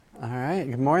right,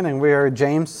 good morning. We are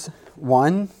James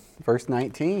 1, verse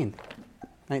 19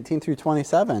 through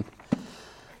 27.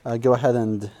 Go ahead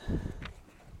and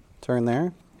turn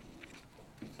there.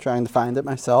 Trying to find it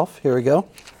myself. Here we go.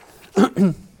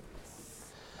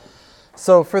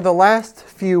 So for the last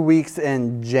few weeks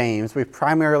in James, we've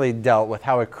primarily dealt with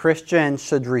how a Christian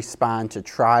should respond to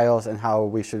trials and how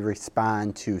we should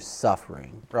respond to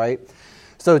suffering, right?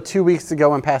 So 2 weeks ago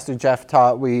when Pastor Jeff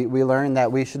taught, we learned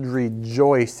that we should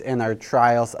rejoice in our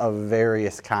trials of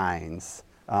various kinds.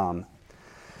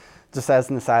 Just as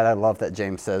an aside, I love that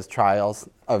James says trials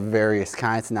of various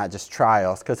kinds, not just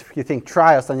trials. Because if you think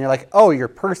trials, then you're like, oh, you're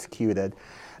persecuted.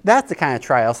 That's the kind of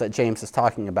trials that James is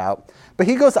talking about. But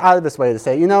he goes out of his way to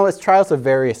say, it's trials of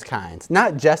various kinds.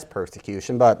 Not just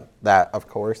persecution, but that, of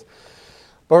course.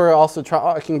 But we're also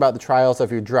talking about the trials of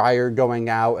your dryer going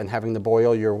out and having to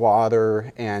boil your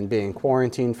water and being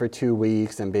quarantined for 2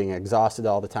 weeks and being exhausted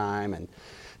all the time and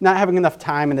not having enough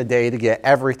time in the day to get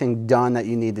everything done that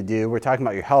you need to do. We're talking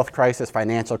about your health crisis,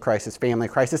 financial crisis, family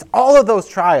crisis, all of those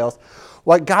trials.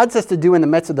 What God says to do in the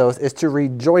midst of those is to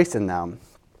rejoice in them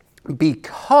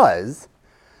because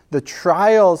the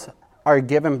trials are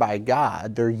given by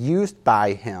God. They're used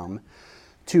by Him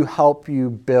to help you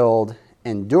build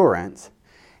endurance.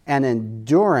 And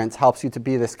endurance helps you to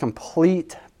be this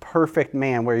complete, perfect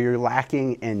man where you're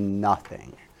lacking in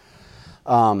nothing.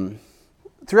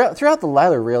 Throughout the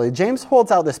letter, really, James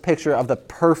holds out this picture of the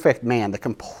perfect man, the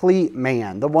complete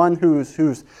man, the one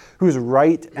who's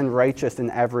right and righteous in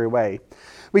every way.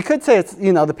 We could say it's,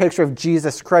 the picture of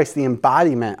Jesus Christ, the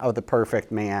embodiment of the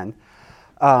perfect man.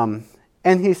 And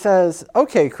he says,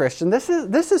 okay, Christian, this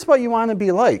is what you want to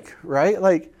be like,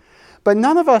 right? But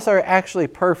none of us are actually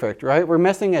perfect, right? We're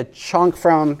missing a chunk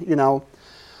from,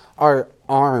 our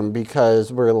arm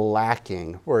because we're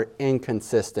lacking, we're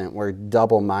inconsistent, we're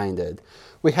double-minded.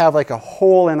 We have a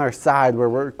hole in our side where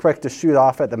we're quick to shoot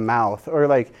off at the mouth, or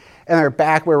in our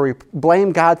back where we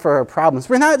blame God for our problems.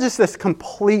 We're not just this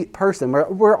complete person.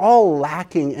 We're all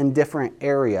lacking in different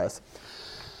areas.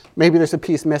 Maybe there's a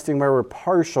piece missing where we're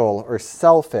partial or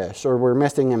selfish, or we're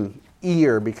missing an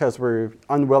ear because we're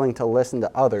unwilling to listen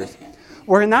to others.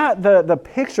 We're not the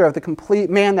picture of the complete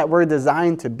man that we're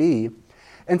designed to be.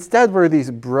 Instead, we're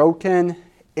these broken,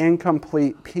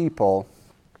 incomplete people.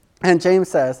 And James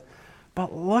says,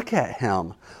 but look at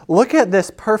him. Look at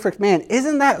this perfect man.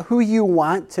 Isn't that who you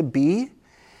want to be?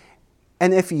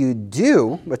 And if you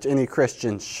do, which any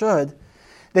Christian should,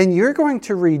 then you're going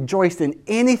to rejoice in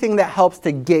anything that helps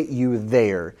to get you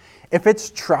there. If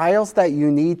it's trials that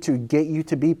you need to get you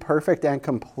to be perfect and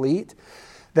complete,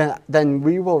 then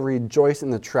we will rejoice in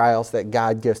the trials that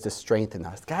God gives to strengthen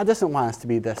us. God doesn't want us to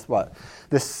be this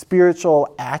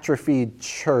spiritual atrophied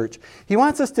church. He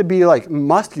wants us to be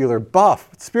muscular, buff,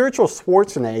 spiritual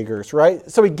Schwarzeneggers, right?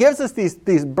 So he gives us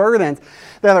these burdens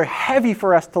that are heavy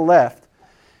for us to lift,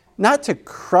 not to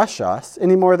crush us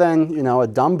any more than, a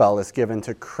dumbbell is given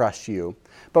to crush you,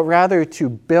 but rather to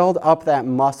build up that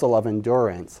muscle of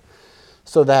endurance,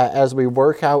 so that as we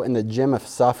work out in the gym of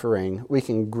suffering, we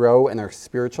can grow in our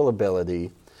spiritual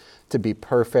ability to be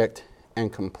perfect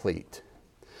and complete.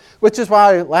 Which is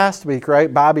why last week,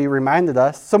 right, Bobby reminded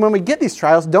us, so when we get these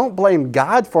trials, don't blame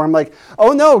God for them.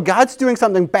 Oh no, God's doing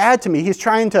something bad to me. He's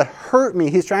trying to hurt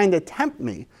me. He's trying to tempt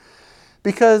me.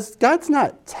 Because God's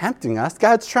not tempting us.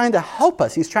 God's trying to help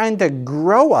us. He's trying to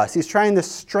grow us. He's trying to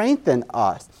strengthen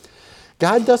us.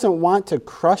 God doesn't want to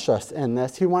crush us in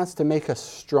this. He wants to make us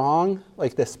strong,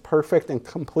 like this perfect and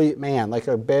complete man, like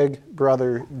our big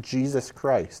brother, Jesus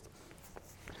Christ.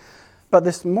 But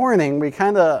this morning,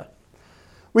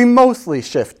 we mostly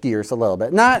shift gears a little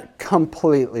bit. Not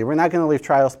completely. We're not going to leave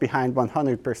trials behind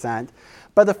 100%.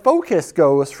 But the focus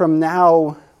goes from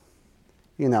now,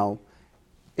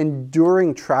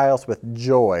 enduring trials with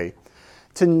joy,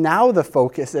 to now the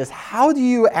focus is how do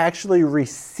you actually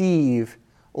receive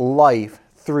life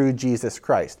through Jesus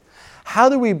Christ? How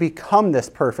do we become this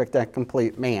perfect and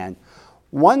complete man?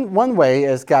 One way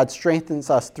is God strengthens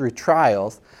us through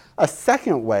trials. A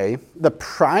second way, the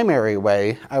primary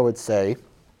way, I would say,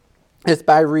 is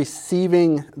by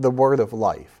receiving the word of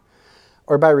life,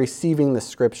 or by receiving the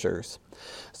scriptures.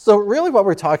 So really what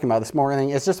we're talking about this morning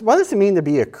is just what does it mean to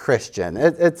be a Christian?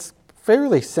 It's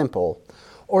fairly simple.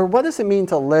 Or what does it mean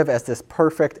to live as this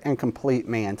perfect and complete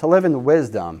man? To live in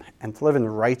wisdom and to live in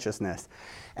righteousness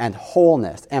and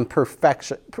wholeness and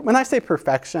perfection. When I say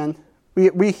perfection,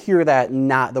 we hear that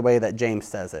not the way that James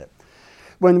says it.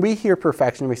 When we hear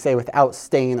perfection, we say without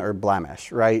stain or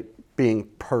blemish, right? Being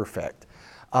perfect.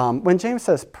 When James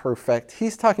says perfect,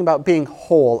 he's talking about being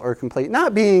whole or complete,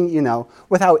 not being,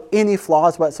 without any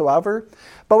flaws whatsoever,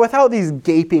 but without these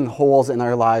gaping holes in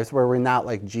our lives where we're not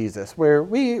like Jesus, where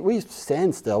we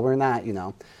sin still. We're not,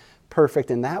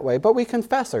 perfect in that way, but we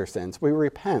confess our sins. We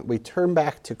repent. We turn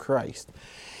back to Christ.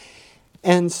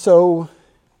 And so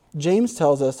James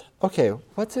tells us, okay,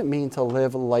 what's it mean to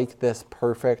live like this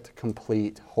perfect,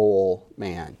 complete, whole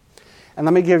man? And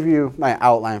let me give you my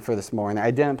outline for this morning. I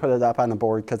didn't put it up on the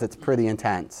board because it's pretty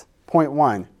intense. Point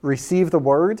 1, receive the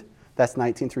word. That's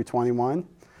 19 through 21.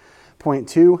 Point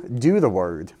 2, do the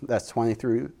word. That's 22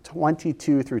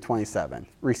 through 27.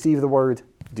 Receive the word,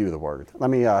 do the word. Let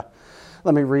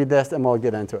me read this and we'll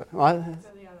get into it. What?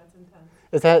 Yeah, that's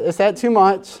intense. Is that too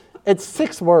much? It's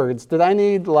 6 words. Did I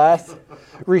need less?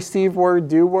 Receive word,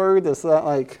 do word? Is that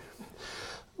like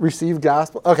receive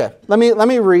gospel? Okay, let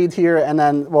me read here and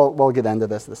then we'll get into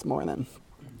this morning.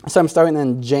 So I'm starting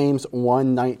in James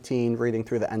 1:19, reading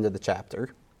through the end of the chapter.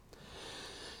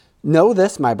 Know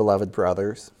this, my beloved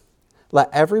brothers. Let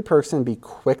every person be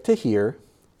quick to hear,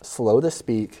 slow to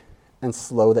speak, and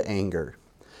slow to anger.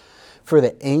 For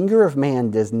the anger of man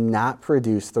does not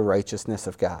produce the righteousness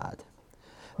of God.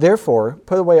 Therefore,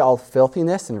 put away all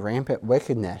filthiness and rampant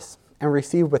wickedness, and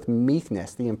receive with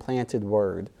meekness the implanted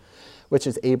word, which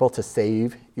is able to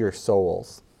save your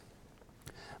souls.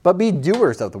 But be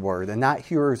doers of the word, and not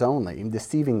hearers only,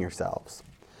 deceiving yourselves.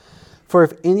 For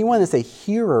if anyone is a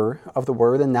hearer of the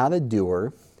word and not a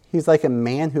doer, he's like a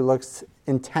man who looks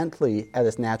intently at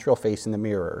his natural face in the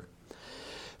mirror.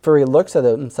 For he looks at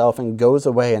himself and goes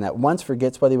away and at once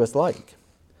forgets what he was like.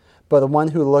 But the one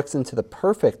who looks into the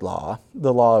perfect law,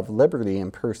 the law of liberty,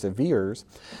 and perseveres,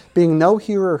 being no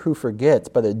hearer who forgets,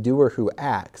 but a doer who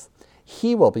acts,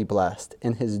 he will be blessed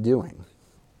in his doing.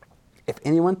 If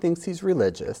anyone thinks he's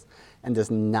religious and does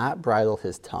not bridle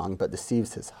his tongue, but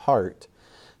deceives his heart,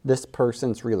 this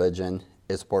person's religion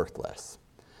is worthless.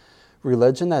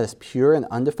 Religion that is pure and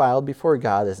undefiled before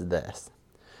God is this: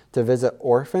 to visit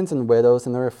orphans and widows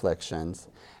in their afflictions,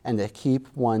 and to keep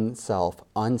oneself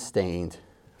unstained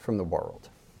from the world.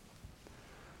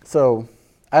 So,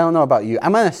 I don't know about you.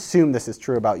 I'm going to assume this is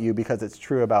true about you because it's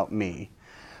true about me.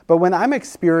 But when I'm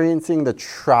experiencing the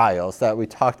trials that we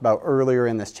talked about earlier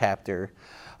in this chapter,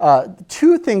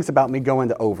 2 things about me go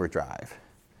into overdrive: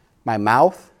 my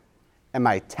mouth and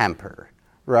my temper,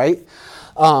 right?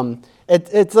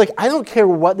 It's like, I don't care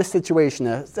what the situation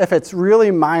is. If it's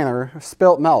really minor,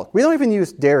 spilt milk. We don't even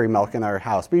use dairy milk in our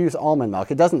house. We use almond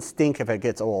milk. It doesn't stink if it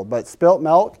gets old. But spilt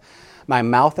milk, my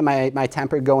mouth and my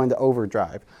temper go into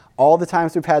overdrive. All the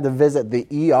times we've had to visit the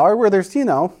ER where there's,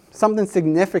 something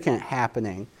significant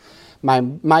happening,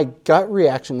 my gut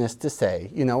reaction is to say,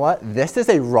 you know what? This is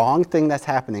a wrong thing that's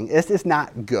happening. This is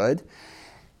not good.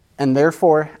 And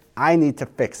therefore, I need to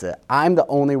fix it. I'm the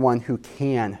only one who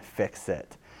can fix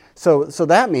it. So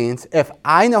that means if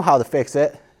I know how to fix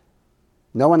it,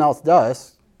 no one else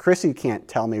does. Chrissy can't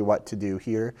tell me what to do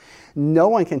here. No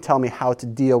one can tell me how to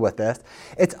deal with this.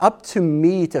 It's up to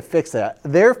me to fix it.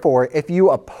 Therefore, if you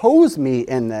oppose me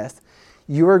in this,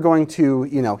 you are going to,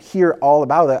 hear all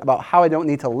about it, about how I don't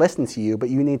need to listen to you, but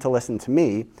you need to listen to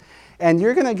me. And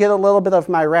you're going to get a little bit of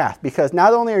my wrath, because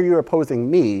not only are you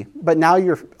opposing me, but now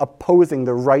you're opposing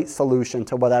the right solution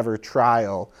to whatever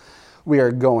trial we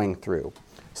are going through.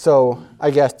 So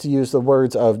I guess to use the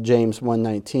words of James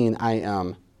 1:19, I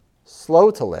am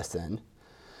slow to listen,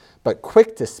 but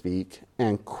quick to speak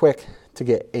and quick to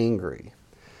get angry,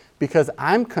 because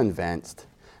I'm convinced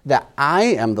that I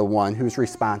am the one who's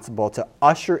responsible to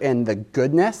usher in the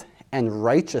goodness and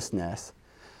righteousness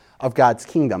of God's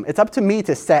kingdom. It's up to me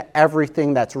to set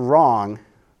everything that's wrong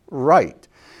right.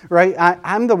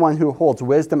 I'm the one who holds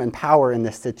wisdom and power in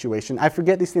this situation. I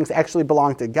forget these things actually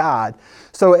belong to God.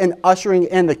 So in ushering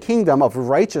in the kingdom of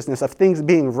righteousness, of things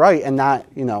being right and not,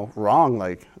 wrong,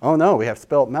 like, oh no, we have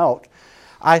spilt milk,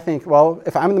 I think, well,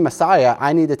 if I'm the Messiah,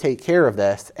 I need to take care of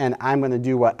this, and I'm going to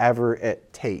do whatever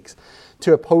it takes.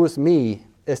 To oppose me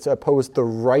is to oppose the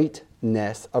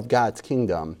rightness of God's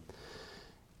kingdom.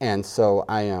 And so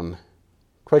I am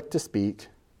quick to speak,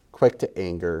 quick to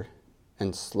anger,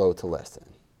 and slow to listen.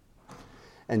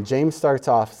 And James starts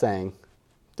off saying,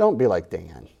 don't be like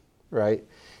Dan, right?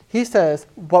 He says,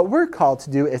 what we're called to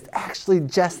do is actually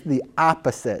just the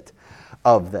opposite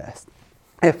of this.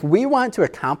 If we want to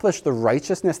accomplish the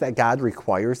righteousness that God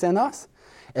requires in us,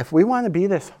 if we want to be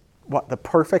the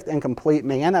perfect and complete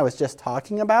man I was just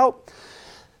talking about,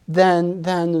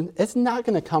 then it's not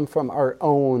going to come from our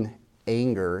own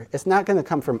anger. It's not going to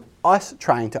come from us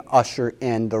trying to usher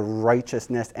in the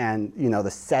righteousness and,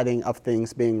 the setting of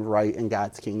things being right in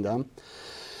God's kingdom.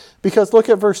 Because look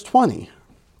at verse 20.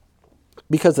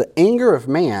 Because the anger of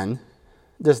man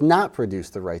does not produce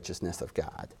the righteousness of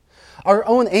God. Our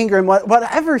own anger in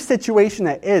whatever situation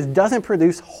it is doesn't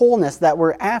produce wholeness that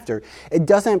we're after. It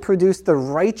doesn't produce the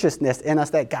righteousness in us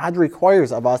that God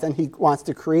requires of us and he wants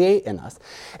to create in us.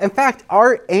 In fact,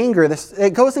 our anger,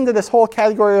 it goes into this whole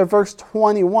category of verse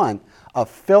 21 of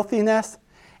filthiness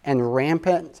and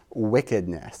rampant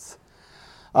wickedness.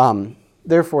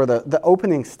 Therefore, the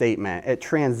opening statement, it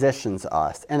transitions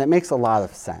us, and it makes a lot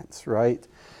of sense, right?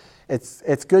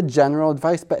 It's good general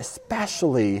advice, but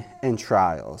especially in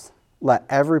trials. Let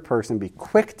every person be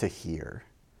quick to hear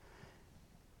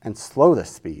and slow to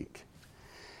speak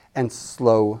and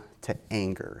slow to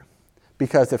anger.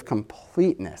 Because if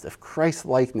completeness, if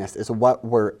Christ-likeness is what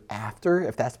we're after,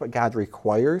 if that's what God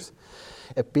requires,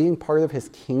 if being part of his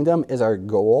kingdom is our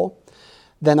goal,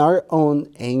 then our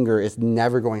own anger is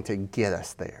never going to get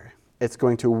us there. It's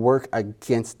going to work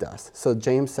against us. So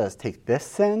James says, take this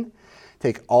sin,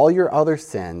 take all your other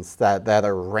sins that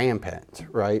are rampant,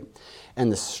 right, and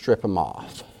to strip them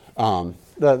off.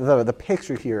 The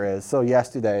picture here is, so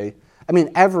yesterday,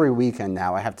 every weekend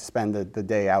now I have to spend the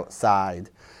day outside,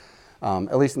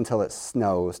 at least until it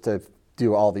snows, to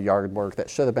do all the yard work that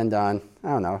should have been done,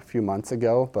 a few months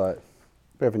ago, but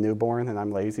we have a newborn and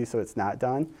I'm lazy, so it's not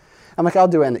done. I'm like, I'll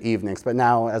do it in the evenings, but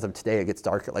now, as of today, it gets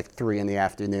dark at 3 in the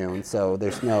afternoon, so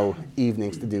there's no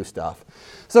evenings to do stuff.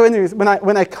 So anyways, when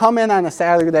I come in on a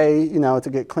Saturday, to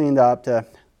get cleaned up, to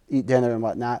eat dinner and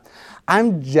whatnot,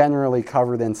 I'm generally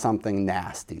covered in something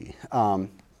nasty.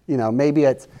 Maybe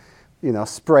it's,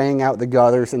 spraying out the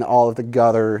gutters and all of the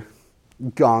gutter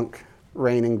gunk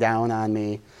raining down on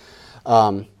me,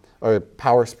 or a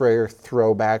power sprayer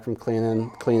throwback from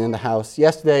cleaning the house.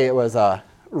 Yesterday, it was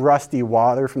rusty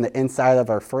water from the inside of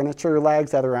our furniture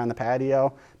legs that are on the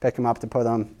patio. Pick them up to put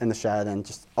them in the shed, and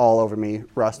just all over me,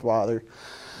 rust water.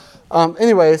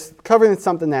 Anyways, covered in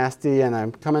something nasty, and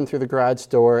I'm coming through the garage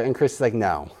door, and Chris is like,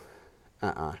 no,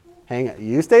 hang it.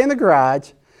 You stay in the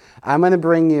garage. I'm going to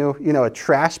bring you, a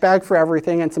trash bag for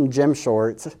everything and some gym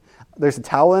shorts. There's a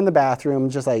towel in the bathroom.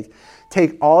 Just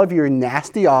take all of your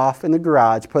nasty off in the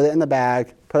garage, put it in the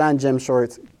bag, put on gym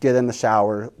shorts, get in the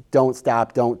shower. Don't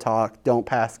stop, don't talk, don't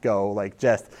pass go.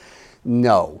 Just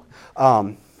no.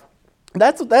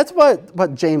 That's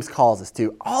what James calls us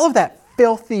to. All of that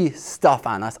filthy stuff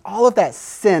on us, all of that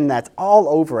sin that's all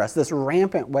over us, this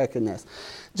rampant wickedness,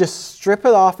 just strip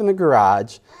it off in the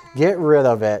garage, get rid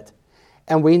of it,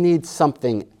 and we need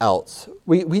something else.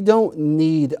 We don't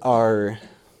need our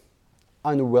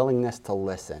unwillingness to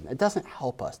listen. It doesn't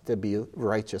help us to be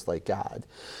righteous like God.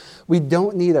 We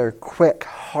don't need our quick,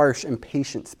 harsh,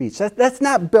 impatient speech. That's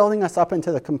not building us up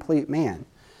into the complete man.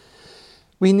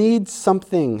 We need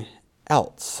something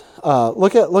else.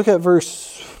 Look at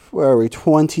verse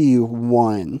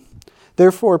 21.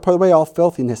 Therefore, put away all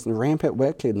filthiness and rampant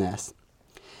wickedness.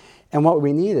 And what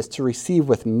we need is to receive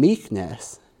with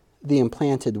meekness the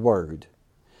implanted word,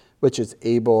 which is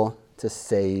able to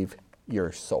save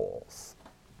your souls.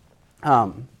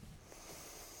 One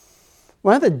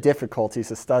of the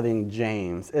difficulties of studying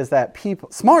James is that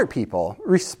smart people,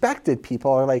 respected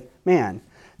people are like, man,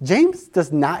 James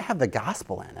does not have the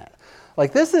gospel in it.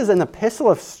 This is an epistle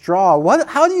of straw.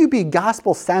 How do you be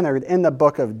gospel-centered in the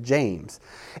book of James?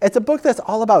 It's a book that's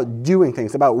all about doing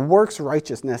things, about works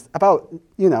righteousness, about,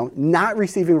 not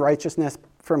receiving righteousness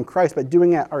from Christ, but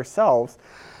doing it ourselves.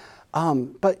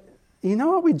 But you know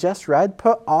what we just read?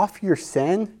 Put off your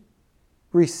sin,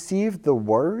 receive the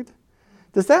word.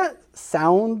 Does that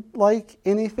sound like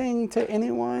anything to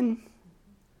anyone?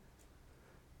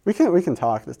 We can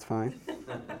talk, that's fine.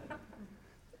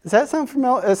 Does that sound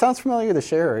familiar? It sounds familiar to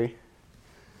Sherry.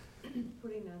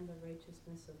 Putting on the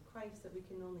righteousness of Christ that we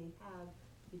can only have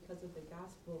because of the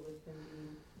gospel,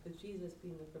 with Jesus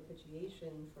being the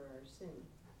propitiation for our sin.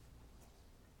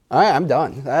 All right, I'm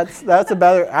done. That's a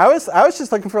better. I was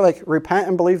just looking for repent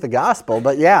and believe the gospel,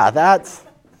 but yeah, that's.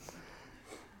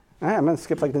 All right, I'm going to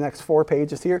skip the next 4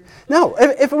 pages here. No,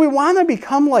 if we want to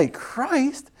become like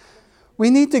Christ, we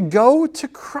need to go to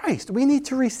Christ. We need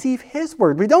to receive his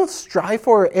word. We don't strive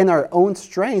for it in our own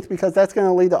strength because that's going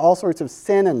to lead to all sorts of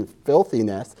sin and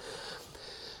filthiness.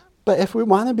 But if we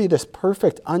want to be this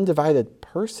perfect, undivided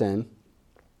person,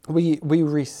 we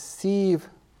receive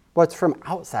what's from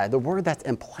outside, the word that's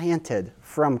implanted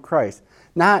from Christ.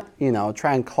 Not,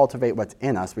 try and cultivate what's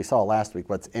in us. We saw last week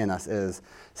what's in us is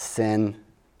sin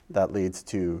that leads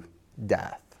to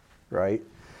death, right?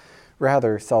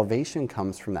 Rather, salvation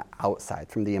comes from the outside,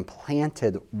 from the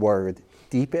implanted word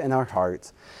deep in our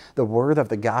hearts, the word of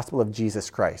the gospel of Jesus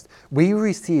Christ. We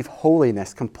receive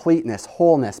holiness, completeness,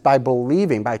 wholeness by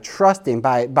believing, by trusting,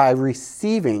 by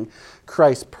receiving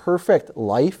Christ's perfect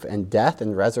life and death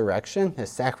and resurrection,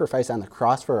 his sacrifice on the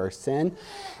cross for our sin,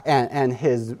 and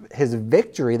his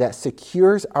victory that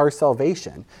secures our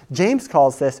salvation. James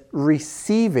calls this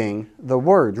receiving the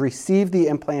word. Receive the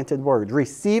implanted word.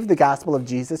 Receive the gospel of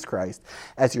Jesus Christ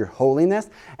as your holiness,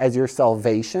 as your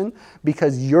salvation,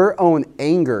 because your own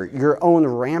anger, your own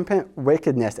rampant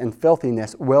wickedness and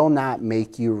filthiness will not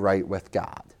make you right with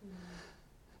God.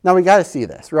 Now we got to see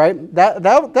this, right?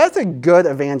 That's a good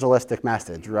evangelistic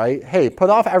message, right? Hey,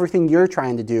 put off everything you're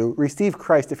trying to do. Receive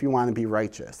Christ if you want to be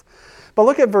righteous. But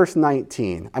look at verse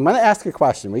 19. I'm going to ask a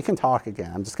question. We can talk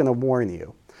again. I'm just going to warn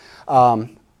you.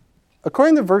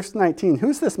 According to verse 19,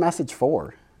 who's this message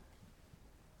for?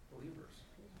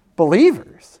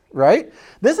 Believers, right?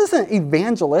 This isn't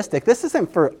evangelistic. This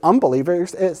isn't for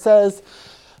unbelievers. It says,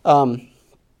 why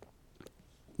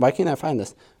can't I find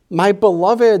this? My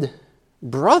beloved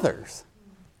brothers,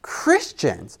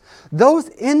 Christians, those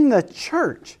in the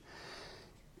church.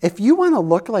 If you want to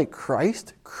look like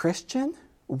Christ, Christian,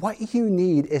 what you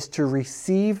need is to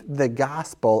receive the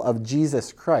gospel of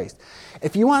Jesus Christ.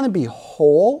 If you want to be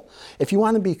whole, if you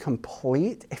want to be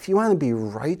complete, if you want to be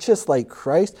righteous like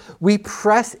Christ, we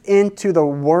press into the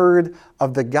word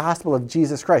of the gospel of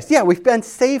Jesus Christ. Yeah, we've been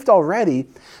saved already,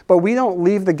 but we don't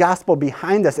leave the gospel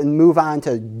behind us and move on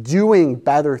to doing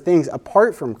better things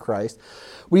apart from Christ.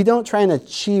 We don't try and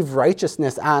achieve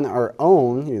righteousness on our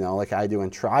own, like I do in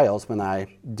trials when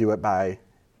I do it by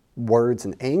words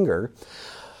and anger.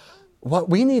 What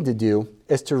we need to do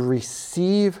is to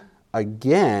receive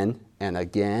again and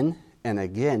again and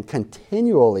again,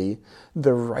 continually,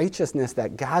 the righteousness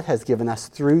that God has given us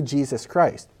through Jesus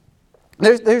Christ.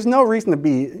 There's no reason to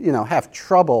be, have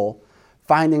trouble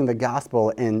finding the gospel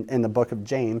in the book of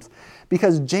James,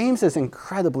 because James is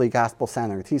incredibly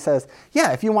gospel-centered. He says,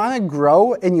 yeah, if you want to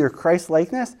grow in your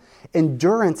Christ-likeness,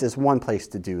 endurance is one place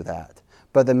to do that.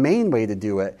 But the main way to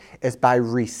do it is by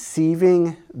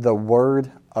receiving the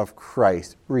word of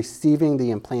Christ, receiving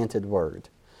the implanted word.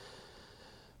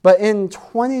 But in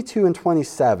 22 and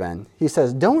 27, he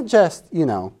says, don't just,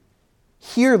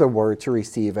 hear the word to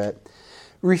receive it.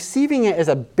 Receiving it is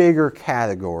a bigger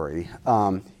category.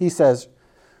 He says,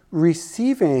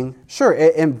 receiving, sure,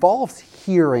 it involves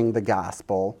hearing the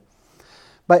gospel,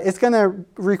 but it's going to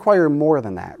require more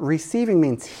than that. Receiving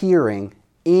means hearing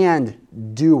and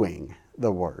doing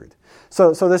the word.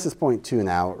 So this is point 2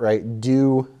 now, right?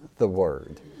 Do the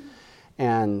word.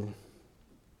 And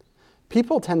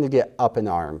people tend to get up in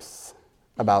arms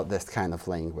about this kind of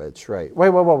language, right?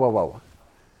 Whoa.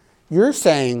 You're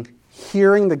saying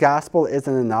hearing the gospel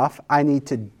isn't enough. I need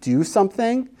to do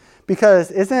something? Because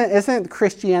isn't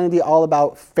Christianity all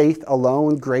about faith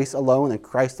alone, grace alone, and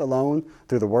Christ alone,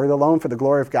 through the word alone, for the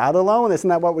glory of God alone? Isn't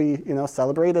that what we,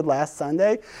 celebrated last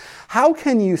Sunday? How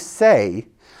can you say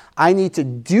I need to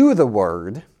do the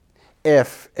word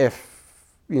if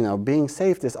being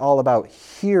saved is all about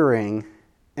hearing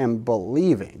and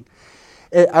believing?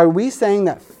 Are we saying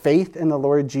that faith in the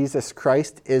Lord Jesus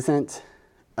Christ isn't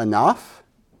enough?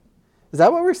 Is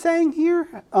that what we're saying here?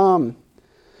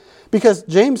 Because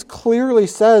James clearly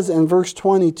says in verse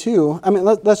 22,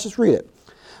 let's just read it.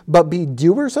 But be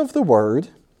doers of the word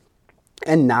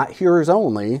and not hearers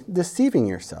only, deceiving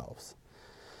yourselves.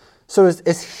 So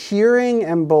is hearing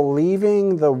and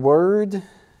believing the word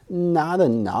not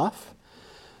enough?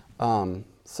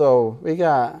 So we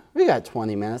got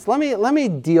 20 minutes. Let me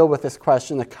deal with this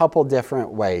question a couple different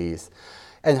ways,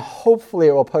 and hopefully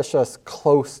it will push us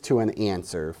close to an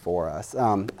answer for us.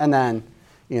 And then,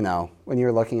 when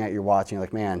you're looking at your watch, you're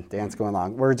like, man, Dan's going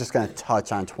long. We're just going to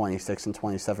touch on 26 and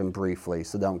 27 briefly,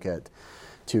 so don't get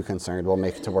too concerned. We'll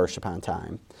make it to worship on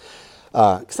time.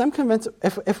 Because I'm convinced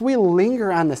if we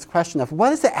linger on this question of what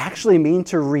does it actually mean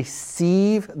to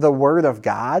receive the word of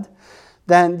God,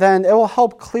 then it will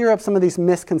help clear up some of these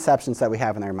misconceptions that we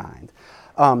have in our mind.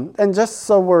 And just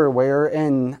so we're aware,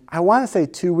 in I want to say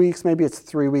 2 weeks, maybe it's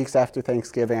 3 weeks after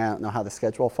Thanksgiving, I don't know how the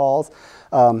schedule falls,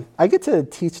 I get to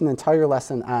teach an entire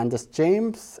lesson on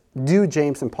do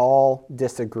James and Paul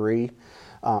disagree?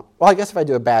 Well, I guess if I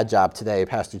do a bad job today,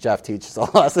 Pastor Jeff teaches a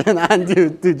lesson on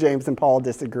do James and Paul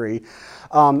disagree.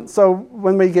 So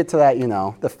when we get to that,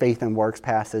 the faith and works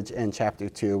passage in chapter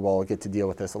 2, we'll get to deal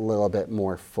with this a little bit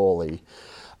more fully.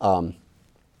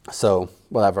 So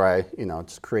whatever I,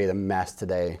 just create a mess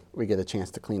today, we get a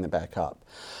chance to clean it back up.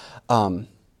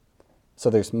 So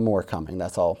there's more coming.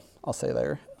 That's all I'll say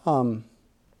there. So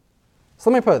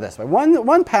let me put it this way.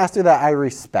 One pastor that I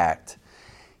respect,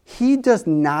 he does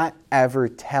not ever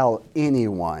tell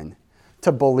anyone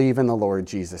to believe in the Lord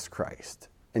Jesus Christ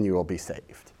and you will be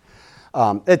saved.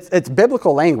 It's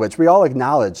biblical language. We all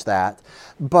acknowledge that.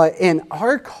 But in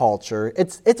our culture,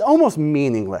 it's almost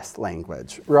meaningless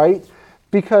language, right?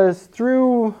 Because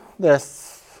through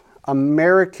this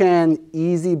American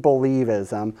easy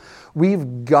believism,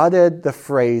 we've gutted the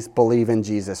phrase believe in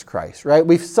Jesus Christ, right?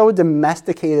 We've so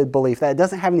domesticated belief that it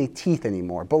doesn't have any teeth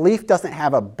anymore. Belief doesn't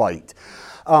have a bite.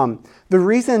 The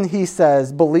reason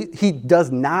he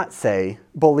does not say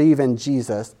believe in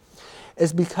Jesus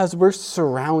is because we're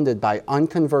surrounded by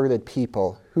unconverted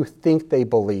people who think they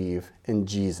believe in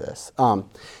Jesus.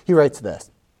 He writes this: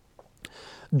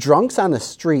 drunks on the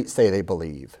street say they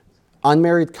believe.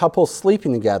 Unmarried couples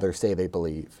sleeping together say they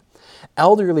believe.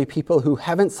 Elderly people who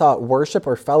haven't sought worship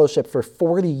or fellowship for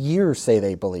 40 years say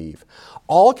they believe.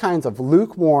 All kinds of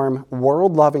lukewarm,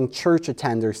 world-loving church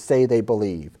attenders say they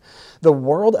believe. The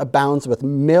world abounds with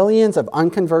millions of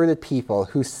unconverted people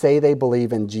who say they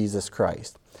believe in Jesus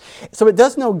Christ. So it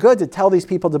does no good to tell these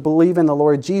people to believe in the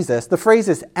Lord Jesus. The phrase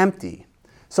is empty.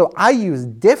 So I use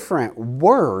different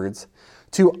words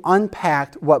to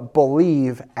unpack what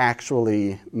believe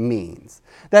actually means.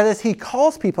 That is, he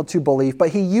calls people to believe, but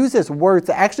he uses words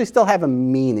that actually still have a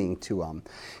meaning to them.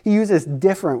 He uses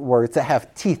different words that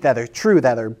have teeth, that are true,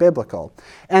 that are biblical.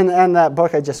 And that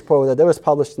book I just quoted, it was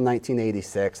published in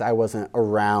 1986. I wasn't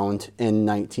around in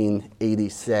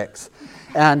 1986.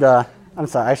 And I'm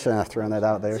sorry, I shouldn't have thrown that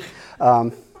out there.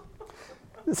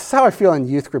 This is how I feel in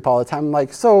youth group all the time.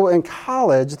 Like, so in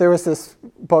college, there was this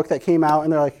book that came out,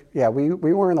 and they're like, yeah, we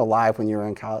weren't alive when you were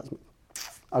in college.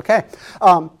 Okay.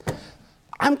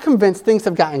 I'm convinced things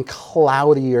have gotten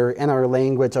cloudier in our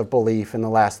language of belief in the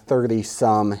last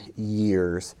 30-some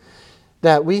years.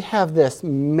 That we have this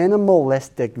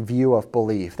minimalistic view of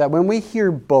belief. That when we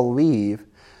hear believe,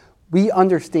 we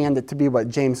understand it to be what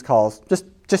James calls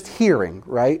just hearing,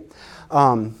 right?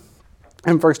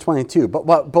 In verse 22. But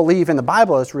what believe in the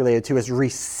Bible is related to is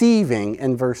receiving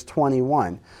in verse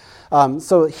 21.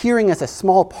 So hearing is a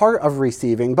small part of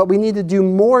receiving, but we need to do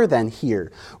more than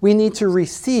hear. We need to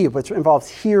receive, which involves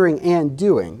hearing and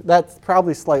doing. That's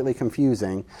probably slightly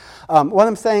confusing. What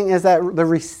I'm saying is that the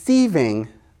receiving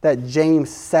that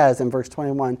James says in verse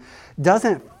 21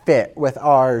 doesn't fit with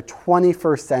our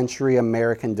 21st century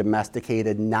American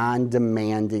domesticated,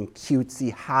 non-demanding,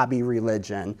 cutesy hobby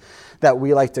religion that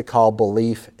we like to call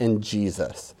belief in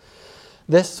Jesus.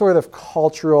 This sort of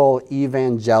cultural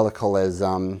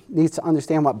evangelicalism needs to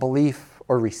understand what belief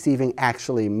or receiving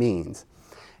actually means.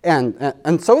 And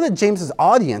so did James's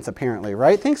audience, apparently,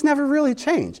 right? Things never really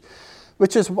change,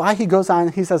 which is why he goes on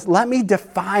and he says, let me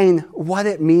define what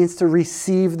it means to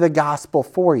receive the gospel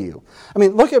for you. I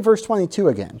mean, look at verse 22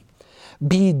 again.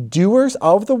 Be doers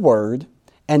of the word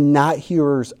and not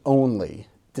hearers only,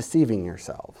 deceiving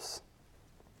yourselves.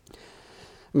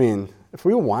 I mean, if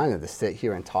we wanted to sit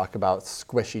here and talk about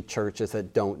squishy churches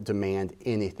that don't demand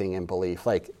anything in belief,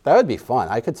 like, that would be fun.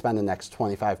 I could spend the next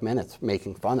 25 minutes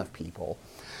making fun of people.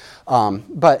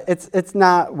 But it's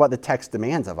not what the text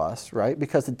demands of us, right?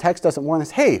 Because the text doesn't warn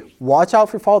us, hey, watch out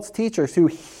for false teachers who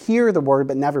hear the word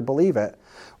but never believe it.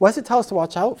 What does it tell us to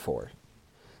watch out for?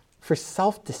 For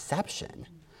self-deception,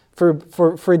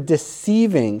 for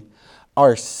deceiving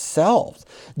ourselves.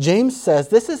 James says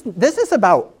this is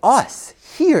about us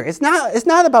here. It's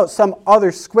not about some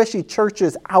other squishy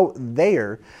churches out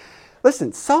there.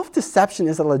 Listen, self-deception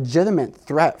is a legitimate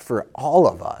threat for all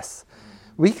of us.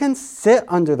 We can sit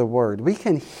under the word. We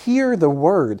can hear the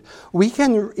word. We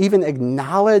can even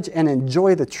acknowledge and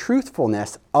enjoy the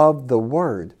truthfulness of the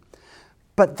word.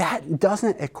 But that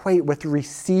doesn't equate with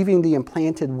receiving the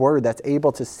implanted word that's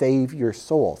able to save your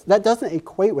souls. That doesn't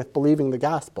equate with believing the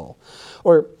gospel.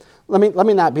 Or let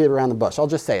me not beat around the bush. I'll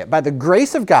just say it. By the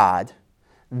grace of God,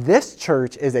 this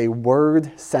church is a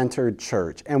word-centered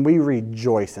church, and we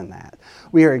rejoice in that.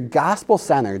 We are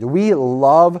gospel-centered. We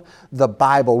love the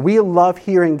Bible. We love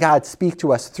hearing God speak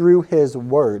to us through his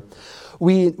word.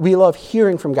 We love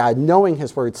hearing from God, knowing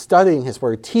his word, studying his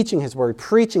word, teaching his word,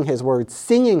 preaching his word,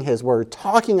 singing his word,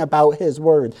 talking about his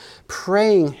word,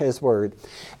 praying his word.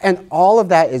 And all of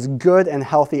that is good and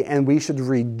healthy, and we should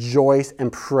rejoice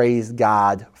and praise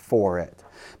God for it.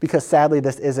 Because sadly,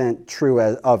 this isn't true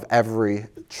of every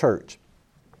church.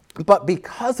 But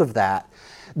because of that,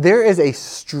 there is a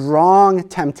strong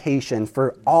temptation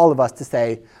for all of us to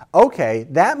say, okay,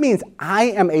 that means I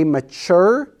am a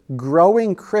mature,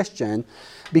 growing Christian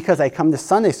because I come to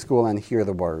Sunday school and hear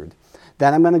the word.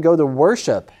 Then I'm going to go to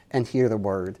worship and hear the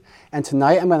word. And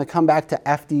tonight I'm going to come back to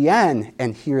FDN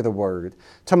and hear the word.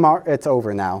 Tomorrow, it's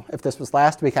over now. If this was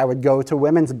last week, I would go to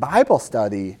women's Bible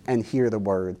study and hear the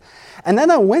word. And then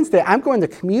on Wednesday, I'm going to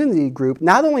community group,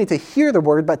 not only to hear the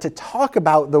word, but to talk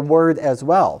about the word as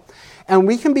well. And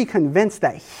we can be convinced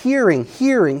that hearing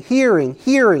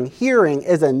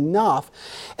is enough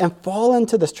and fall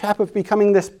into this trap of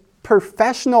becoming this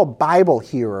professional Bible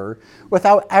hearer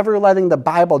without ever letting the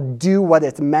Bible do what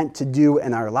it's meant to do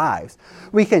in our lives.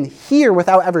 We can hear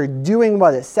without ever doing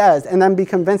what it says and then be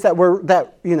convinced that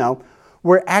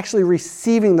we're actually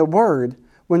receiving the word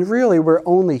when really we're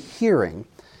only hearing.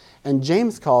 And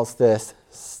James calls this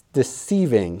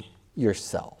deceiving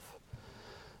yourself.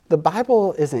 The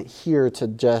Bible isn't here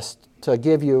to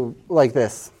give you like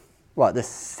this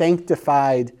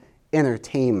sanctified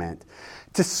entertainment,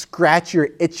 to scratch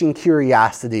your itching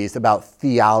curiosities about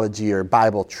theology or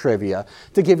Bible trivia,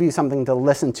 to give you something to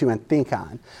listen to and think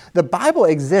on. The Bible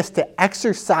exists to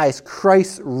exercise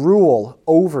Christ's rule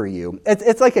over you.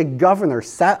 It's like a governor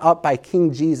set up by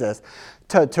King Jesus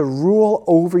to rule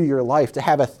over your life, to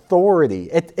have authority.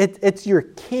 It's your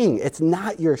king. It's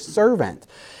not your servant.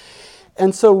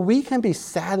 And so we can be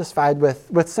satisfied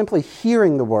with simply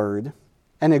hearing the word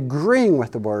and agreeing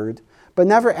with the word, but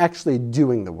never actually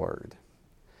doing the word.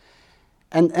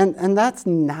 And that's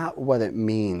not what it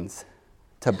means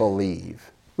to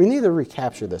believe. We need to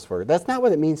recapture this word. That's not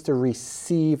what it means to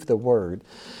receive the word.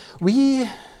 We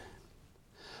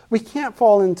can't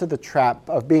fall into the trap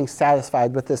of being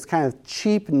satisfied with this kind of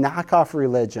cheap knockoff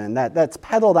religion that's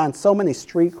peddled on so many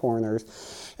street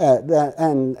corners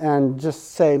and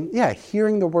just say, yeah,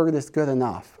 hearing the word is good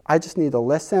enough. I just need to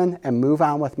listen and move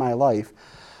on with my life.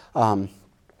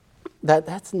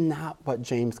 That's not what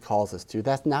James calls us to.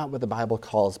 That's not what the Bible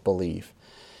calls belief.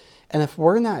 And if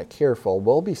we're not careful,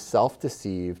 we'll be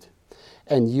self-deceived,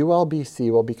 and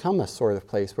ULBC will become a sort of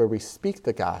place where we speak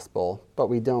the gospel, but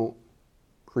we don't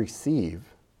receive.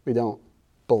 We don't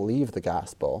believe the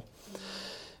gospel.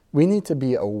 We need to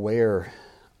be aware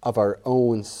of our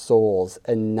own souls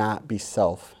and not be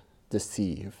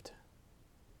self-deceived.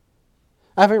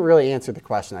 I haven't really answered the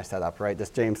question I set up, right? Does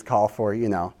James call for,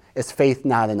 is faith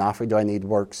not enough or do I need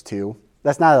works too?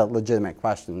 That's not a legitimate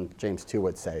question, James 2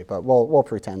 would say, but we'll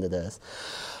pretend it is.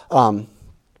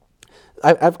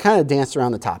 I've kind of danced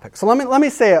around the topic. So let me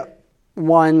say it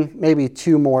one, maybe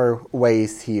two more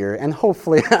ways here, and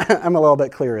hopefully I'm a little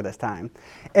bit clearer this time.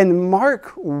 In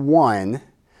Mark 1,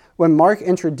 when Mark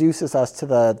introduces us to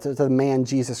the man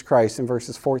Jesus Christ in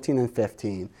verses 14 and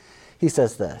 15, he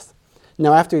says this: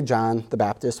 "Now after John the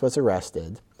Baptist was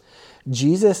arrested,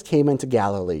 Jesus came into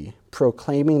Galilee,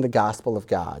 proclaiming the gospel of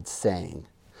God, saying,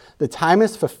 'The time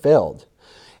is fulfilled,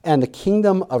 and the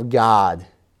kingdom of God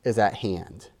is at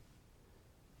hand.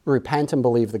 Repent and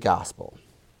believe the gospel.'"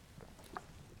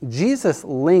 Jesus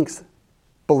links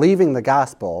believing the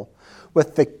gospel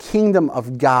with the kingdom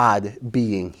of God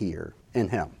being here in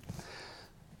him.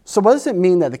 So what does it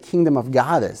mean that the kingdom of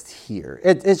God is here?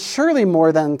 It's surely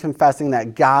more than confessing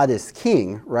that God is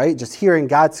king, right? Just hearing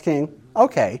God's king,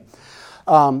 okay.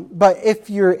 But if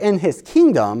you're in his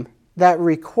kingdom, that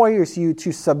requires you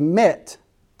to submit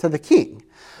to the king.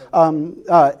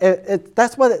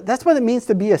 That's what it means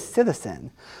to be a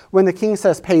citizen. When the king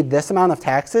says pay this amount of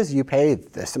taxes, you pay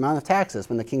this amount of taxes.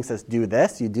 When the king says do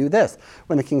this, you do this.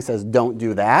 When the king says don't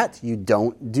do that, you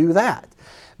don't do that.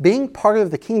 Being part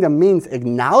of the kingdom means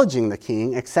acknowledging the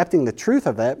king, accepting the truth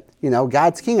of it.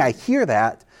 God's king, I hear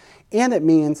that. And it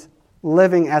means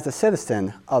living as a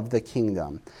citizen of the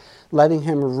kingdom, letting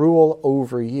him rule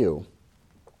over you.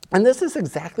 And this is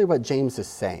exactly what James is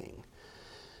saying.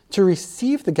 To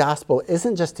receive the gospel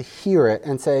isn't just to hear it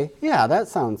and say, yeah, that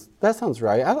sounds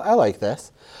right. I like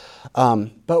this.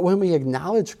 But when we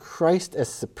acknowledge Christ as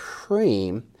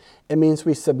supreme, it means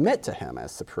we submit to him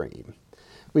as supreme.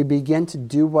 We begin to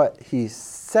do what he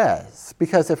says.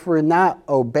 Because if we're not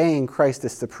obeying Christ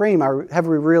as supreme, have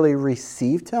we really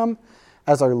received him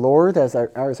as our Lord, as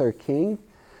our King?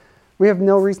 We have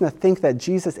no reason to think that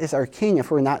Jesus is our King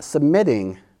if we're not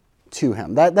submitting to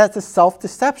him. That's a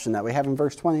self-deception that we have in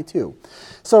verse 22.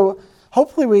 So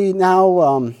hopefully we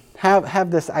now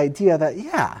have this idea that,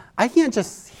 yeah, I can't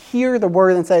just hear the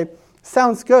word and say,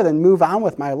 sounds good, and move on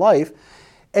with my life.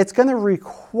 It's going to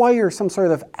require some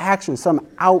sort of action, some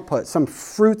output, some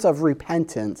fruits of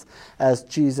repentance, as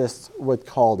Jesus would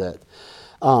call it.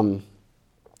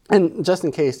 And just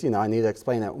in case, I need to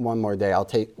explain it one more way,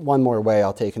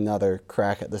 I'll take another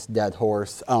crack at this dead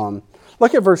horse.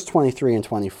 Look at verse 23 and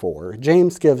 24.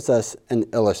 James gives us an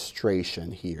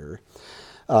illustration here.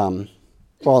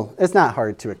 Well, it's not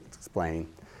hard to explain.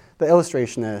 The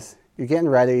illustration is you're getting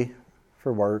ready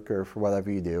for work or for whatever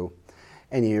you do,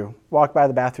 and you walk by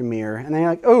the bathroom mirror, and then you're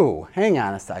like, oh, hang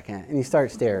on a second, and you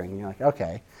start staring. You're like,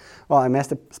 okay, well, I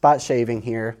missed a spot shaving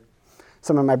here.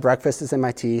 Some of my breakfast is in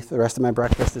my teeth. The rest of my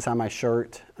breakfast is on my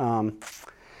shirt.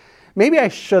 maybe I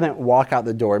shouldn't walk out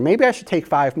the door. Maybe I should take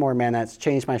 5 more minutes,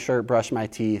 change my shirt, brush my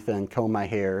teeth, and comb my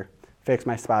hair, fix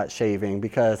my spot shaving,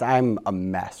 because I'm a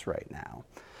mess right now.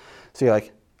 So you're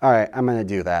like, all right, I'm going to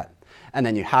do that. And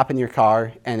then you hop in your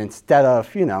car, and instead of,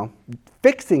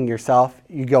 fixing yourself,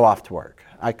 you go off to work.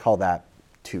 I call that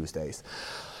Tuesdays.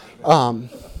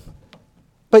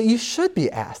 But you should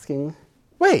be asking,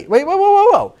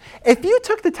 whoa. If you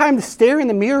took the time to stare in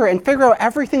the mirror and figure out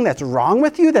everything that's wrong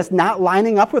with you, that's not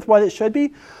lining up with what it should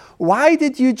be, why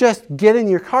did you just get in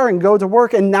your car and go to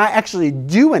work and not actually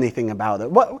do anything about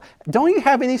it? Don't you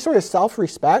have any sort of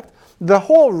self-respect? The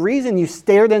whole reason you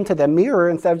stared into the mirror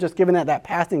instead of just giving it that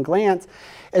passing glance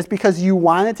is because you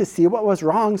wanted to see what was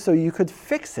wrong so you could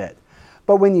fix it.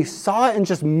 But when you saw it and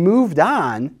just moved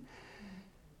on,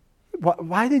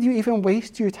 why did you even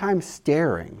waste your time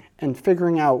staring and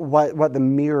figuring out what the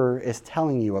mirror is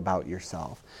telling you about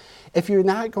yourself? If you're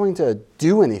not going to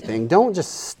do anything, don't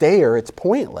just stare. It's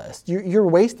pointless. You're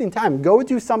wasting time. Go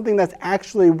do something that's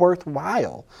actually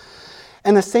worthwhile.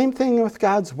 And the same thing with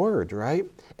God's word, right?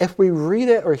 If we read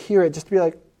it or hear it, just to be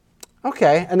like,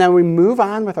 okay, and then we move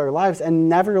on with our lives and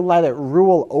never let it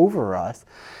rule over us,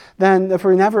 then if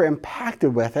we're never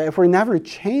impacted with it, if we're never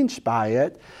changed by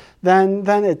it, then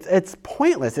it's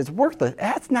pointless. It's worthless.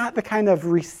 That's not the kind of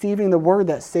receiving the word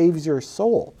that saves your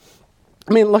soul.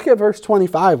 I mean, look at verse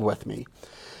 25 with me.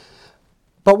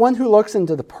 But one who looks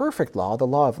into the perfect law, the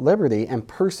law of liberty, and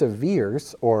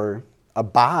perseveres or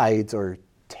abides or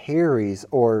tarries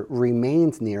or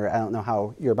remains near, I don't know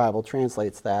how your Bible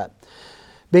translates that,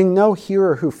 being no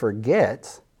hearer who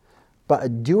forgets, but a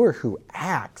doer who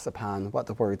acts upon what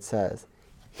the word says,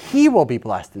 he will be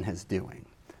blessed in his doing.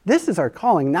 This is our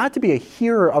calling, not to be a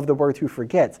hearer of the word who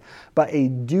forgets, but a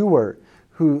doer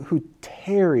who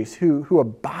tarries, who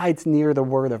abides near the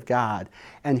word of God,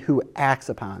 and who acts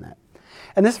upon it.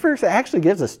 And this verse actually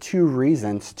gives us 2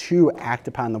 reasons to act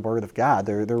upon the word of God.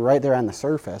 They're right there on the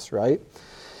surface, right?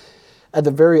 At the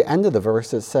very end of the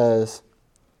verse, it says,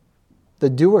 the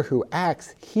doer who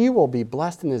acts, he will be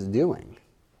blessed in his doing.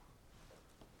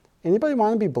 Anybody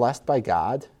want to be blessed by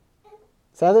God?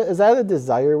 Is that a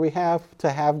desire we have, to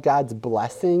have God's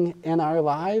blessing in our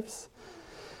lives?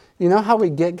 You know how we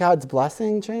get God's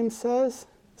blessing, James says?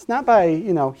 It's not by,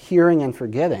 hearing and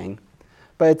forgetting,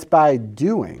 but it's by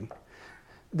doing.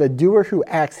 The doer who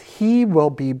acts, he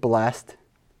will be blessed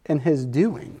in his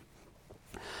doing.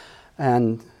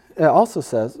 And it also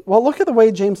says, well, look at the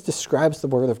way James describes the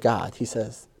word of God. He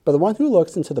says, but the one who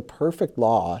looks into the perfect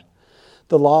law,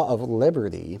 the law of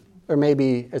liberty, or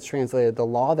maybe it's translated the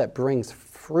law that brings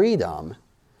freedom,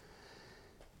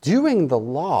 doing the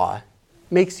law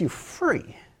makes you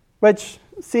free, which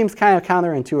seems kind of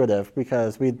counterintuitive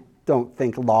because we don't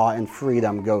think law and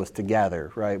freedom goes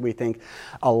together, right? We think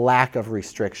a lack of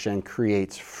restriction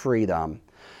creates freedom.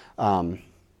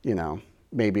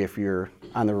 Maybe if you're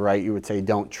on the right, you would say,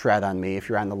 don't tread on me. If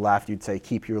you're on the left, you'd say,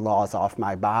 keep your laws off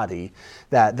my body.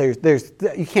 That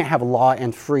you can't have law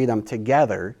and freedom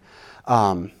together.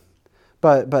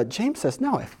 But James says,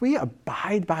 no, if we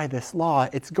abide by this law,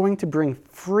 it's going to bring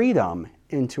freedom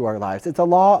into our lives. It's a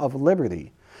law of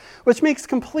liberty, which makes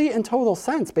complete and total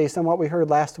sense based on what we heard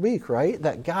last week, right?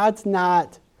 That God's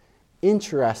not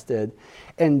interested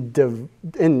in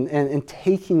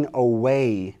taking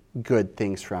away good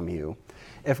things from you.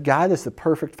 If God is the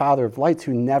perfect Father of lights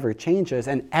who never changes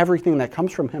and everything that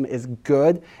comes from him is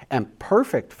good and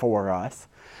perfect for us,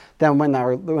 then when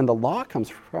the law comes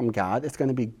from God, it's going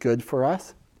to be good for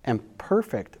us and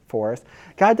perfect for us.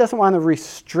 God doesn't want to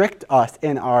restrict us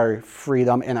in our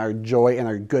freedom, in our joy, in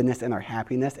our goodness, in our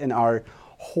happiness, in our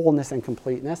wholeness and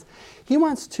completeness. He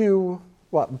wants to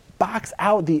box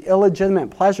out the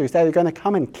illegitimate pleasures that are going to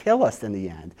come and kill us in the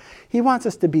end. He wants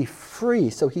us to be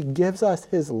free, so he gives us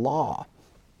his law.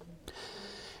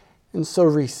 And so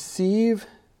receive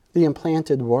the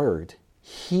implanted word.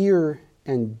 Hear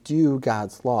and do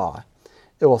God's law.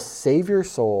 It will save your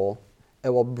soul. It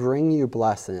will bring you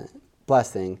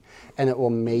blessing, and it will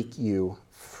make you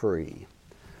free.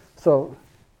 So,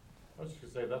 I was just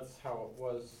going to say, that's how it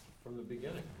was from the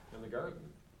beginning in the garden.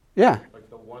 Yeah. Like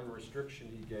the one restriction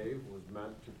he gave was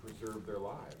meant to preserve their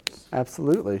lives.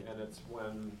 Absolutely. And it's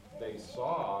when they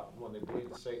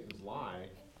believed Satan's lie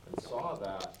and saw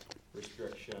that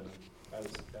restriction as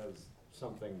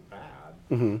something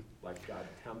bad, like God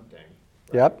tempting.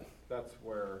 Right? Yep. That's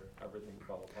where everything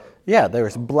fell apart. Yeah, there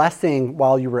was blessing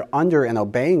while you were under and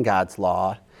obeying God's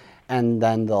law, and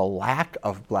then the lack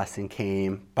of blessing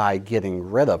came by getting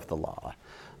rid of the law.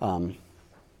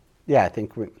 I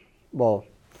think we'll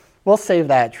save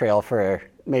that trail for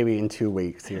maybe in 2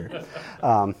 weeks here.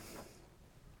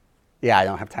 Yeah, I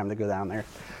don't have time to go down there.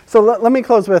 So let me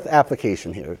close with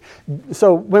application here.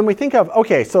 So when we think of,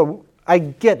 okay, so I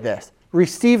get this.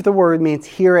 Receive the word means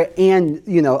hear it and,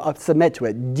 submit to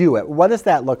it, do it. What does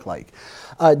that look like?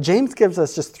 James gives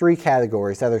us just 3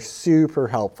 categories that are super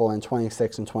helpful in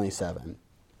 26 and 27.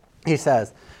 He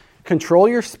says, control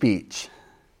your speech.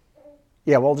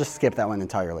 Yeah, we'll just skip that one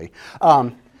entirely.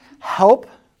 Help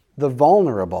the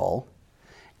vulnerable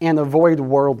and avoid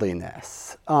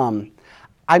worldliness.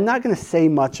 I'm not going to say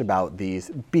much about these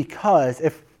because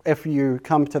if you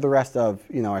come to the rest of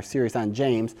our series on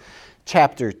James,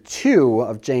 chapter 2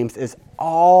 of James is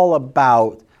all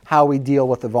about how we deal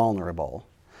with the vulnerable.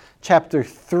 Chapter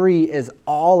 3 is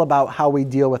all about how we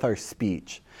deal with our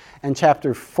speech. And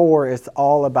chapter 4 is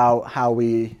all about how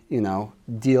we,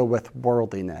 deal with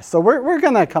worldliness. So we're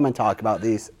going to come and talk about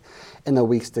these in the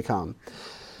weeks to come.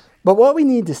 But what we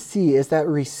need to see is that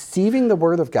receiving the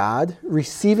Word of God,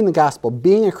 receiving the gospel,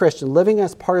 being a Christian, living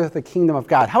as part of the kingdom of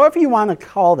God, however you want to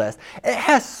call this, it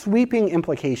has sweeping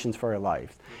implications for our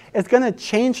lives. It's going to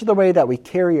change the way that we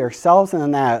carry ourselves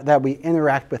and that we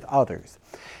interact with others.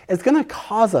 It's going to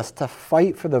cause us to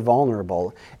fight for the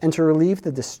vulnerable and to relieve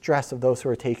the distress of those who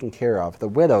are taken care of, the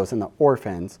widows and the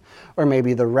orphans, or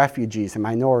maybe the refugees and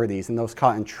minorities and those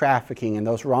caught in trafficking and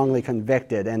those wrongly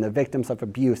convicted and the victims of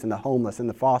abuse and the homeless and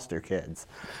the foster kids.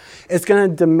 It's going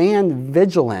to demand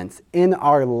vigilance in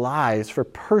our lives for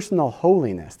personal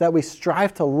holiness, that we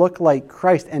strive to look like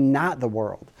Christ and not the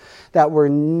world, that we're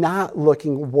not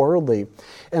looking worldly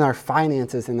in our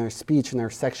finances, in our speech, in our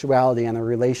sexuality, in our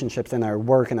relationships, in our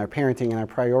work, in our parenting, in our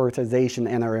prioritization,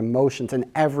 in our emotions, and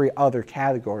every other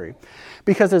category.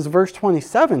 Because as verse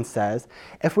 27 says,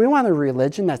 if we want a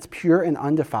religion that's pure and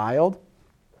undefiled,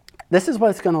 this is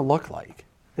what it's going to look like.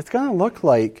 It's going to look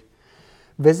like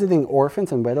visiting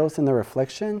orphans and widows in their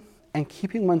affliction and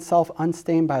keeping oneself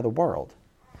unstained by the world.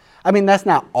 I mean, that's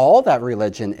not all that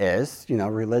religion is.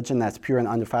 Religion that's pure and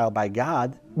undefiled by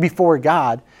God, before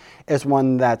God, is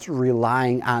one that's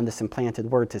relying on this implanted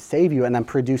word to save you and then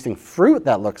producing fruit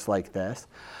that looks like this.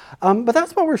 But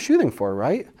that's what we're shooting for,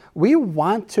 right? We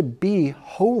want to be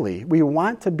holy. We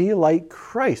want to be like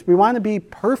Christ. We want to be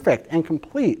perfect and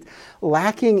complete,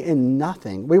 lacking in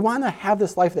nothing. We want to have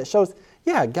this life that shows,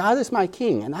 yeah, God is my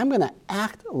king, and I'm going to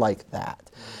act like that.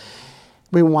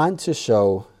 We want to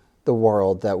show the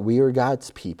world that we are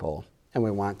God's people, and we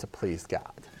want to please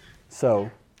God. So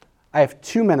I have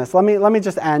 2 minutes. Let me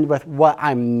just end with what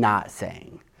I'm not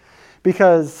saying,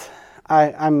 because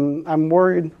I'm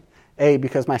worried.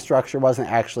 Because my structure wasn't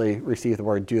actually receive the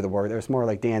word, do the word. It was more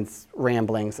like Dan's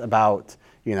ramblings about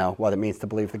what it means to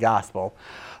believe the gospel.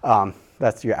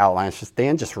 That's your outline. It's just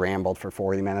Dan just rambled for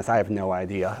 40 minutes. I have no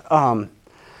idea.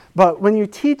 But when you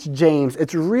teach James,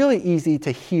 it's really easy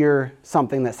to hear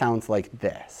something that sounds like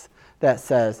this, that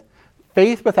says,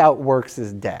 faith without works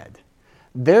is dead.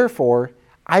 Therefore,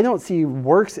 I don't see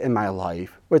works in my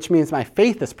life, which means my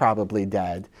faith is probably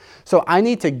dead. So I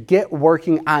need to get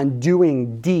working on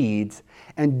doing deeds,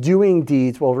 and doing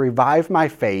deeds will revive my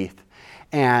faith,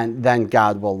 and then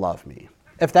God will love me.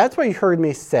 If that's what you heard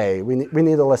me say, we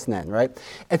need to listen in, right?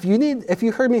 If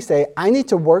you heard me say, I need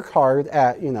to work hard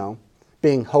at,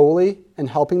 being holy and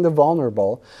helping the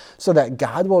vulnerable so that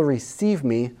God will receive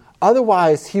me,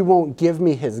 otherwise he won't give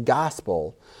me his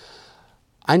gospel,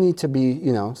 I need to be,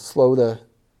 slow to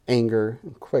anger,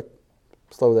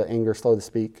 slow to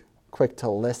speak, quick to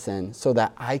listen, so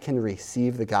that I can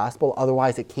receive the gospel.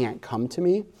 Otherwise, it can't come to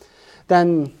me.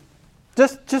 Then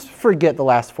just forget the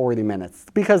last 40 minutes,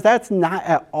 because that's not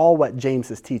at all what James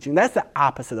is teaching. That's the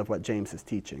opposite of what James is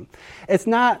teaching. It's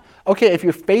not, okay, if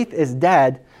your faith is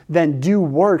dead, then do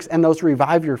works and those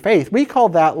revive your faith. We call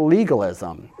that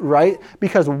legalism, right?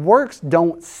 Because works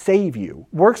don't save you.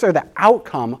 Works are the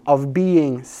outcome of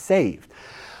being saved.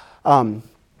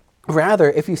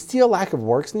 Rather, if you see a lack of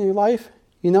works in your life,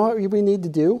 you know what we need to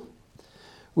do?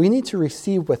 We need to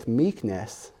receive with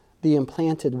meekness the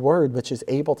implanted word which is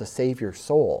able to save your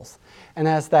souls. And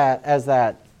as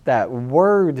that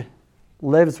word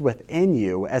lives within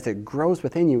you, as it grows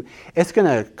within you, it's going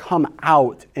to come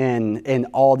out in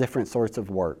all different sorts of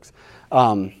works.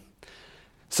 So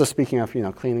speaking of,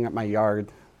 cleaning up my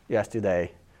yard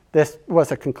yesterday, this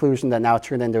was a conclusion that now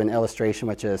turned into an illustration,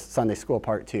 which is Sunday School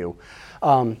Part 2.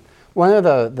 One of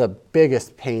the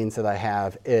biggest pains that I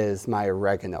have is my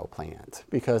oregano plant,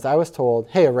 because I was told,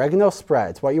 hey, oregano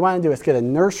spreads. What you want to do is get a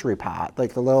nursery pot,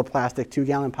 like the little plastic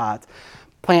 2-gallon pots,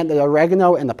 plant the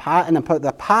oregano in the pot, and then put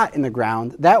the pot in the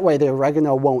ground. That way the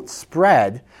oregano won't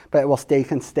spread, but it will stay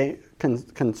constrained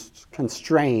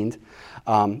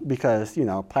because,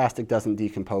 plastic doesn't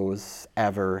decompose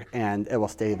ever, and it will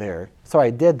stay there. So I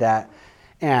did that,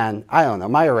 And I don't know,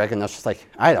 my oregano's just like,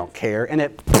 I don't care. And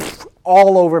it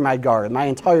all over my garden. My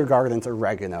entire garden's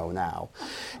oregano now.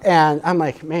 And I'm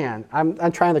like, man,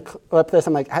 I'm trying to clip this.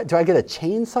 I'm like, do I get a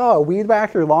chainsaw, a weed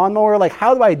whacker, lawnmower? Like,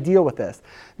 how do I deal with this?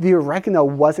 The oregano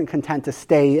wasn't content to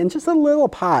stay in just a little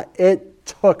pot. It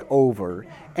took over.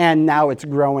 And now it's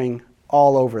growing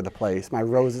all over the place. My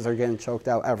roses are getting choked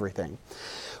out, everything.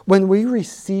 When we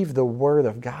receive the Word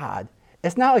of God,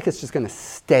 it's not like it's just going to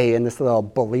stay in this little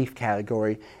belief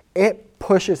category. It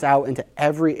pushes out into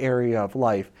every area of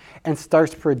life and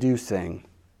starts producing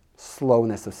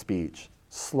slowness of speech,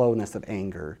 slowness of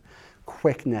anger,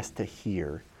 quickness to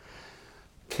hear,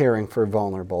 caring for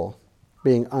vulnerable,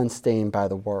 being unstained by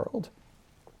the world.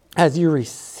 As you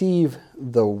receive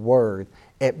the Word,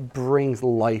 it brings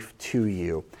life to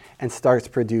you and starts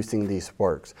producing these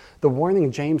works. The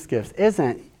warning James gives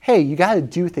isn't, hey, you got to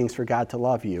do things for God to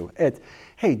love you. It's,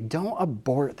 hey, don't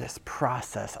abort this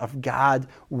process of God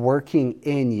working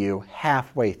in you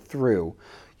halfway through.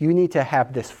 You need to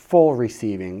have this full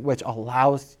receiving, which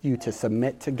allows you to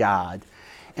submit to God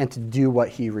and to do what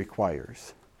He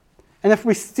requires. And if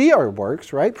we see our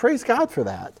works, right, praise God for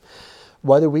that.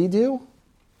 What do?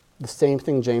 The same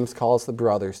thing James calls the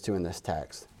brothers to in this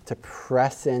text, to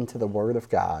press into the Word of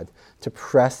God, to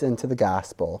press into the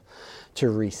gospel,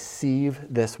 to receive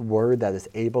this Word that is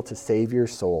able to save your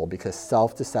soul, because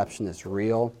self-deception is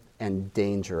real and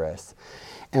dangerous.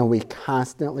 And we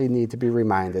constantly need to be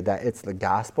reminded that it's the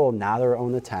gospel, not our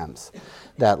own attempts,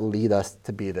 that lead us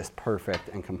to be this perfect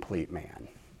and complete man.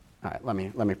 All right, let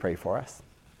me pray for us.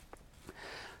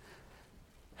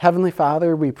 Heavenly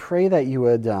Father, we pray that you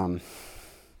would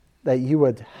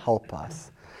help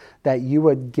us, that you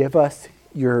would give us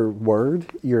your word,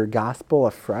 your gospel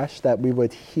afresh, that we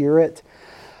would hear it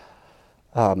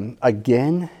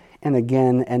again and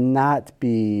again and not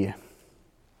be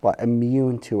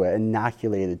immune to it,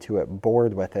 inoculated to it,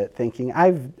 bored with it, thinking,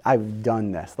 I've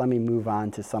done this, let me move on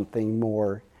to something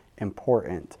more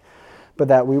important. But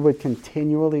that we would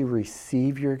continually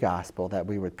receive your gospel, that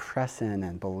we would press in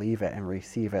and believe it and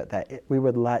receive it, that we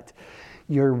would let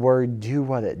your word do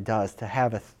what it does, to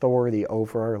have authority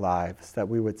over our lives, that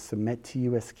we would submit to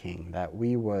you as King, that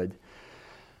we would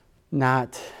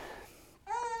not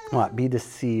be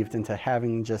deceived into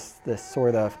having just this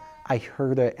sort of, I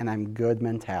heard it and I'm good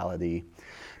mentality,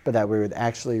 but that we would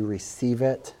actually receive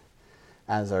it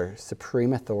as our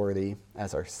supreme authority,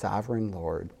 as our sovereign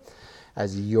Lord,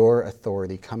 as your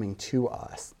authority coming to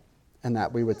us, and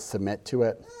that we would submit to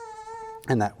it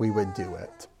and that we would do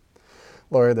it.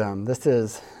 Lord, this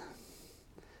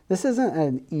isn't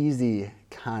an easy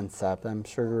concept. I'm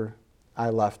sure I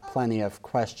left plenty of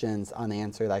questions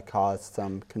unanswered. I caused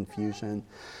some confusion.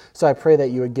 So I pray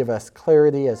that you would give us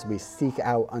clarity as we seek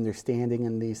out understanding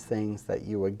in these things, that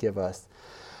you would give us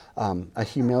a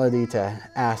humility to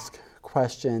ask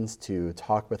questions, to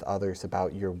talk with others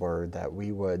about your word, that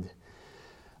we would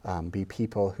be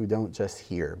people who don't just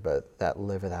hear, but that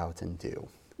live it out and do.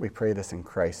 We pray this in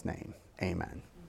Christ's name. Amen.